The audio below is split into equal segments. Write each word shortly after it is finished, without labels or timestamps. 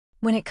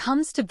When it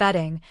comes to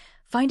bedding,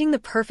 finding the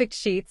perfect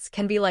sheets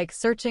can be like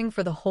searching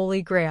for the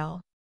holy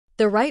grail.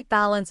 The right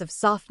balance of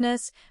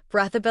softness,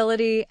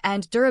 breathability,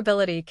 and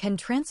durability can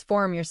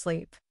transform your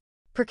sleep.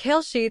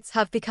 Percale sheets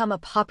have become a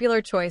popular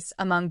choice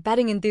among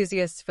bedding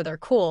enthusiasts for their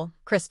cool,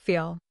 crisp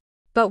feel.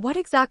 But what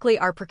exactly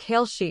are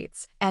percale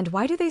sheets, and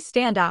why do they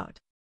stand out?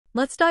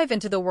 Let's dive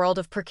into the world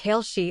of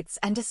percale sheets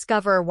and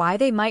discover why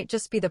they might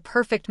just be the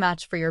perfect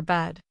match for your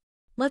bed.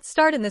 Let's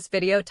start in this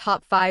video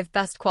top 5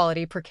 best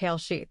quality percale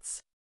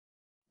sheets.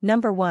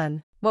 Number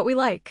 1. What we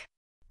like.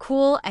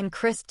 Cool and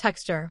crisp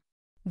texture.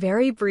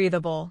 Very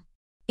breathable.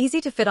 Easy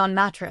to fit on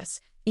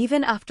mattress,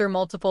 even after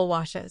multiple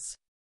washes.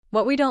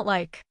 What we don't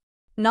like.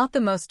 Not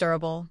the most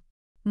durable.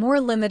 More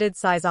limited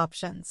size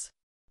options.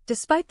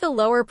 Despite the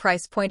lower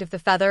price point of the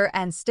feather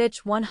and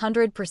stitch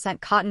 100%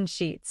 cotton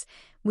sheets,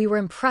 we were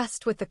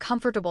impressed with the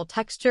comfortable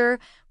texture,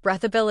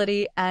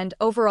 breathability, and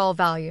overall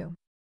value.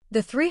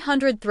 The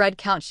 300 thread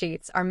count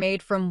sheets are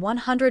made from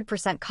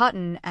 100%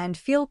 cotton and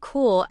feel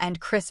cool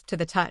and crisp to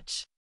the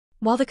touch.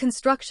 While the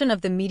construction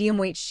of the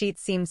medium-weight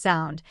sheets seems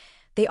sound,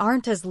 they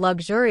aren't as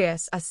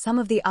luxurious as some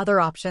of the other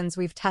options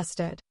we've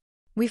tested.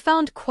 We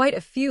found quite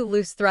a few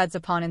loose threads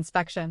upon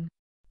inspection.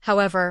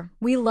 However,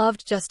 we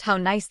loved just how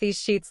nice these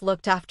sheets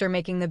looked after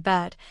making the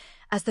bed,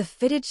 as the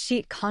fitted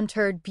sheet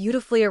contoured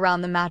beautifully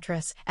around the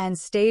mattress and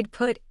stayed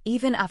put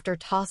even after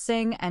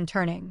tossing and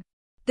turning.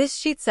 This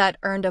sheet set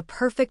earned a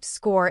perfect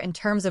score in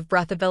terms of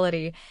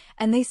breathability,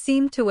 and they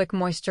seemed to wick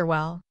moisture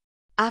well.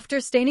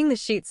 After staining the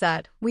sheet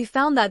set, we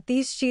found that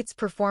these sheets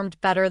performed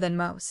better than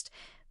most.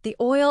 The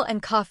oil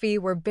and coffee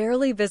were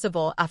barely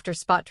visible after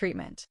spot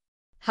treatment.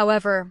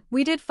 However,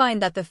 we did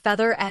find that the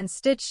feather and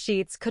stitch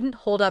sheets couldn't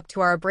hold up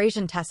to our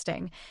abrasion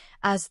testing,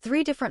 as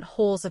 3 different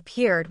holes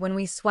appeared when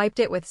we swiped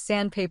it with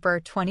sandpaper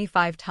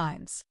 25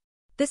 times.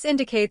 This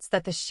indicates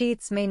that the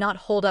sheets may not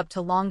hold up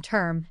to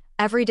long-term,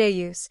 everyday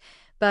use,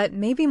 but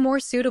may be more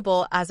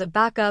suitable as a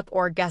backup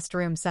or guest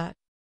room set.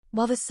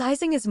 While the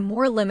sizing is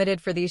more limited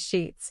for these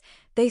sheets,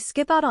 they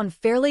skip out on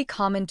fairly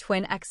common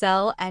twin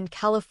XL and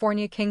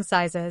California king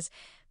sizes.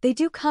 They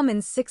do come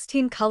in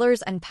 16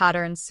 colors and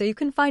patterns, so you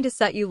can find a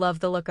set you love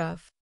the look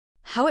of.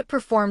 How it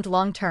performed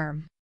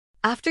long-term.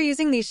 After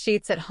using these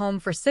sheets at home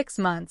for 6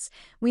 months,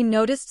 we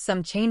noticed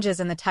some changes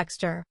in the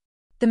texture.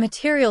 The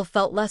material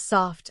felt less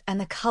soft and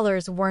the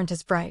colors weren't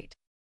as bright.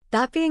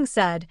 That being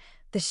said,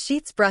 the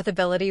sheets'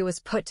 breathability was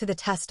put to the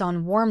test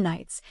on warm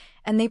nights,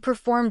 and they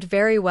performed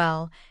very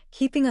well,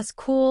 keeping us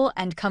cool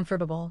and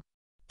comfortable.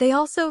 They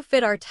also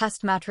fit our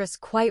test mattress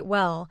quite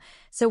well,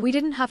 so we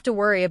didn't have to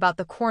worry about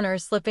the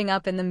corners slipping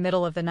up in the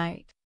middle of the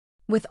night.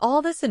 With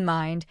all this in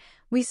mind,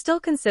 we still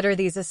consider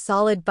these a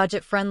solid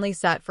budget-friendly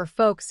set for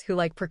folks who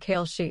like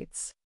percale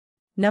sheets.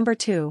 Number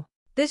 2.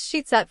 This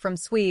sheet set from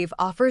Sweave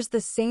offers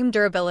the same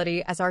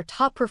durability as our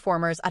top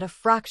performers at a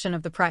fraction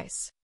of the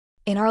price.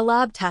 In our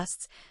lab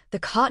tests, the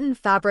cotton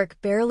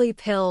fabric barely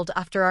pilled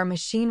after our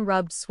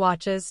machine-rubbed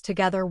swatches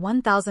together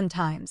 1,000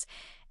 times,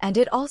 and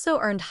it also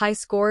earned high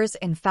scores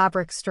in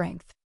fabric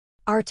strength.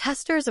 Our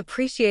testers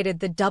appreciated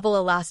the double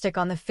elastic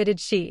on the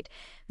fitted sheet,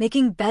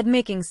 making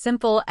bedmaking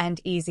simple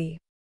and easy.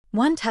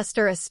 One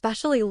tester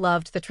especially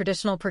loved the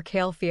traditional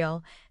percale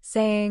feel,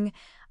 saying,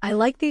 "I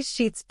like these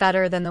sheets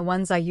better than the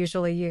ones I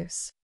usually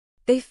use.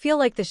 They feel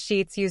like the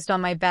sheets used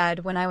on my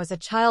bed when I was a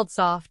child,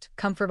 soft,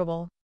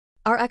 comfortable."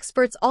 Our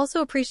experts also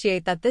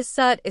appreciate that this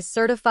set is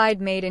certified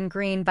made in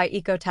green by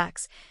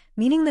Ecotex,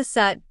 meaning the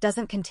set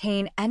doesn't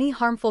contain any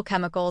harmful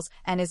chemicals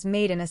and is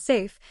made in a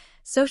safe,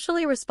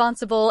 socially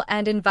responsible,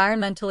 and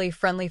environmentally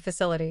friendly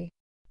facility.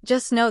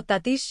 Just note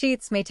that these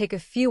sheets may take a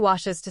few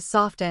washes to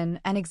soften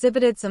and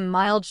exhibited some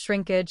mild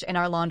shrinkage in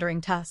our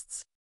laundering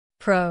tests.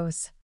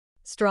 Pros.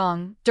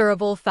 Strong,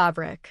 durable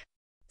fabric.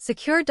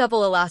 Secure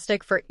double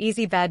elastic for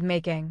easy bed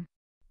making.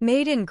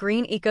 Made in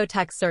green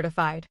Ecotex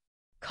certified.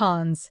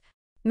 Cons.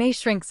 May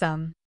shrink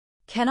some.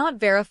 Cannot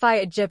verify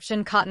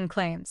Egyptian cotton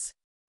claims.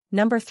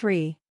 Number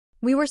 3.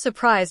 We were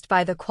surprised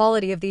by the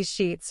quality of these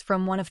sheets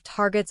from one of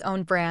Target's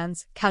own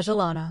brands,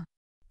 Casaluna.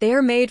 They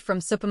are made from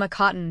Supima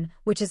cotton,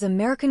 which is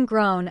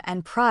American-grown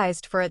and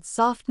prized for its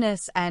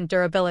softness and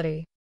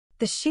durability.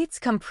 The sheets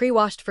come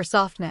pre-washed for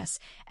softness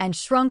and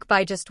shrunk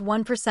by just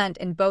 1%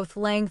 in both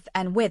length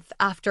and width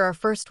after our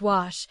first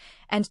wash,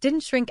 and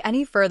didn't shrink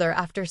any further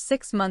after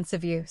 6 months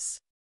of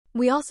use.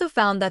 We also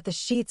found that the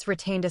sheets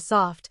retained a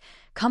soft,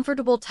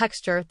 comfortable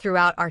texture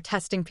throughout our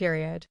testing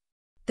period.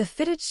 The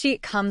fitted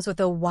sheet comes with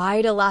a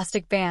wide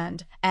elastic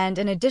band and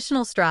an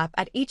additional strap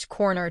at each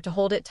corner to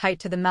hold it tight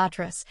to the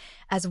mattress,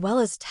 as well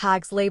as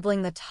tags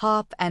labeling the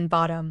top and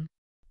bottom.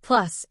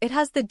 Plus, it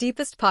has the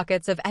deepest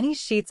pockets of any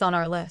sheets on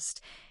our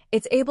list.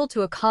 It's able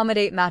to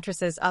accommodate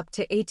mattresses up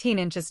to 18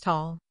 inches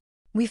tall.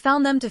 We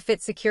found them to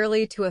fit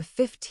securely to a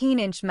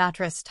 15-inch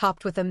mattress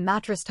topped with a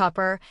mattress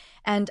topper,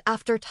 and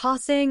after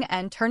tossing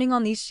and turning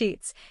on these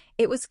sheets,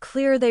 it was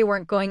clear they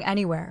weren't going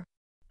anywhere.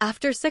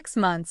 After 6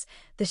 months,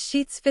 the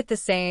sheets fit the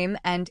same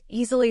and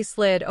easily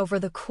slid over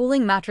the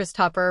cooling mattress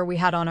topper we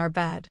had on our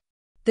bed.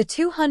 The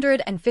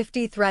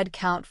 250 thread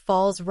count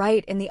falls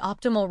right in the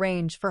optimal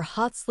range for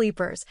hot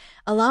sleepers,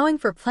 allowing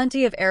for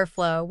plenty of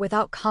airflow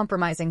without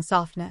compromising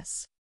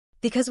softness.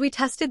 Because we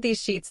tested these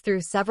sheets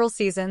through several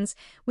seasons,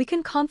 we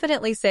can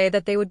confidently say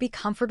that they would be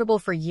comfortable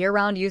for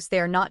year-round use. They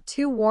are not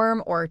too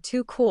warm or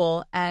too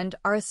cool and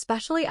are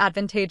especially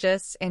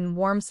advantageous in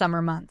warm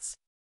summer months.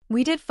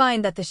 We did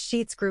find that the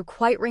sheets grew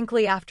quite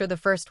wrinkly after the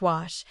first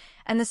wash,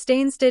 and the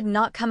stains did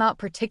not come out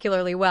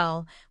particularly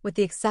well, with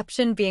the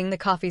exception being the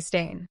coffee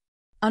stain.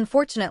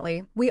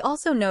 Unfortunately, we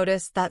also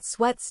noticed that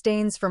sweat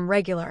stains from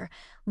regular,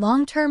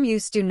 long-term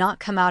use do not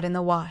come out in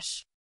the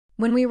wash.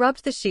 When we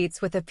rubbed the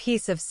sheets with a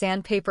piece of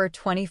sandpaper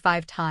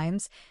 25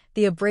 times,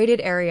 the abraded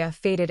area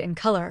faded in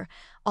color,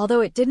 although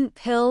it didn't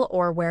pill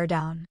or wear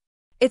down.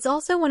 It's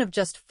also one of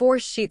just 4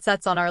 sheet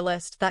sets on our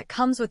list that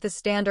comes with the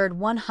standard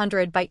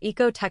 100 by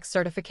Eco-Tech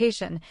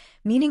certification,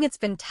 meaning it's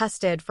been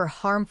tested for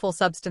harmful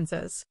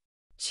substances.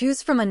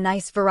 Choose from a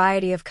nice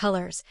variety of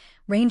colors,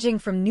 ranging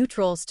from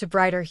neutrals to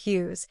brighter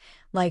hues,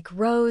 like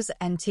rose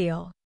and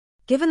teal.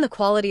 Given the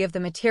quality of the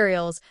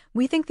materials,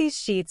 we think these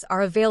sheets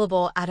are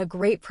available at a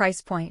great price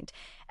point,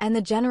 and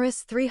the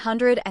generous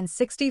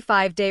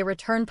 365-day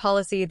return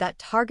policy that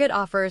Target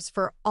offers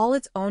for all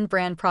its own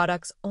brand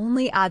products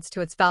only adds to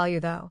its value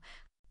though.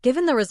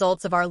 Given the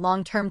results of our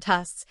long-term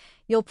tests,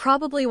 you'll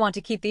probably want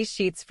to keep these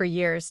sheets for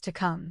years to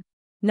come.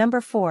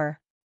 Number 4.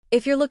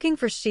 If you're looking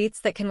for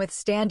sheets that can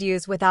withstand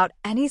use without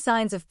any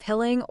signs of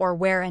pilling or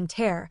wear and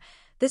tear,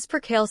 this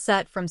Percale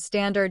set from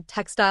Standard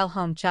Textile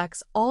Home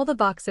checks all the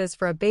boxes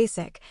for a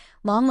basic,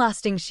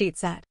 long-lasting sheet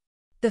set.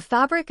 The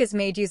fabric is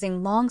made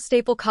using long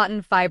staple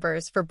cotton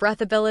fibers for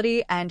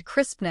breathability and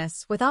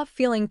crispness without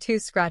feeling too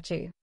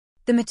scratchy.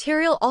 The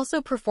material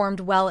also performed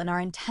well in our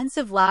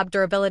intensive lab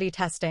durability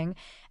testing,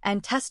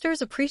 and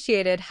testers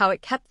appreciated how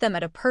it kept them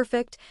at a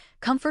perfect,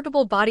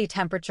 comfortable body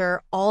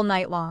temperature all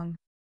night long.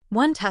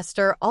 One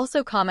tester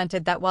also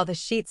commented that while the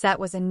sheet set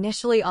was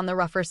initially on the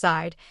rougher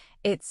side,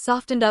 it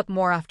softened up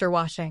more after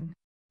washing.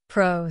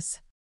 Pros: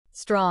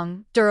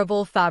 strong,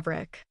 durable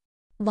fabric.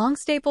 Long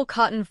staple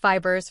cotton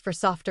fibers for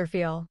softer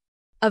feel.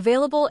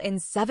 Available in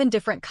 7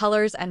 different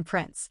colors and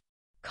prints.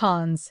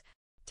 Cons: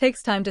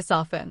 takes time to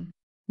soften.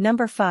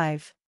 Number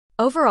 5.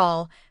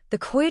 Overall, the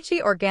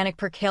Coyuchi organic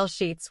Percale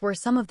sheets were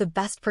some of the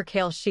best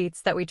Percale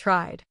sheets that we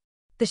tried.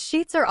 The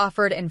sheets are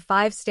offered in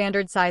 5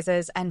 standard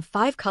sizes and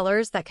 5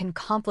 colors that can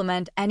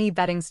complement any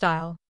bedding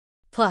style.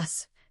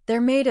 Plus,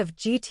 they're made of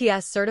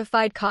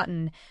GTS-certified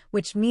cotton,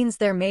 which means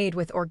they're made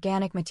with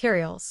organic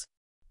materials.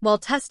 While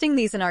testing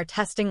these in our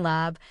testing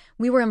lab,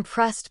 we were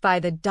impressed by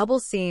the double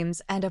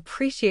seams and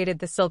appreciated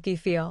the silky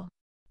feel.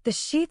 The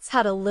sheets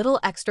had a little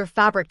extra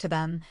fabric to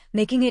them,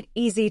 making it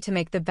easy to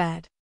make the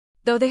bed.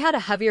 Though they had a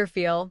heavier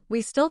feel,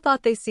 we still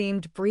thought they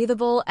seemed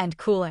breathable and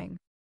cooling.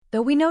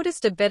 Though we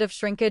noticed a bit of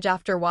shrinkage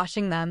after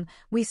washing them,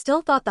 we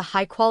still thought the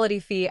high-quality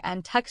feel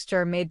and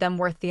texture made them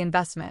worth the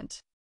investment.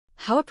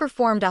 How it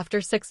performed after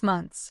 6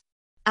 months.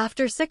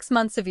 After 6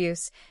 months of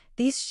use,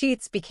 these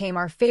sheets became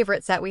our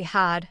favorite set we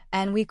had,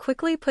 and we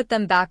quickly put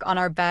them back on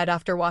our bed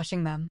after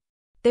washing them.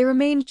 They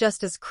remained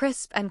just as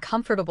crisp and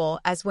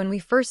comfortable as when we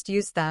first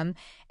used them,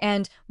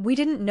 and we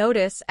didn't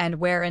notice and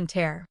wear and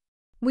tear.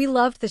 We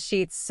loved the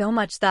sheets so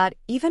much that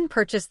even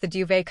purchased the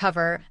duvet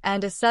cover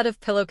and a set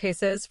of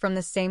pillowcases from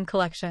the same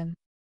collection.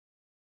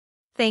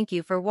 Thank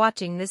you for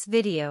watching this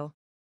video.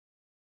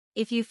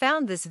 If you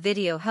found this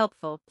video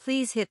helpful,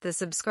 please hit the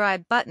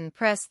subscribe button,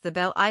 press the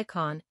bell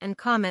icon, and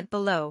comment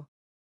below.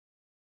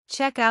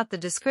 Check out the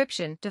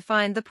description to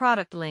find the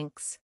product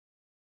links.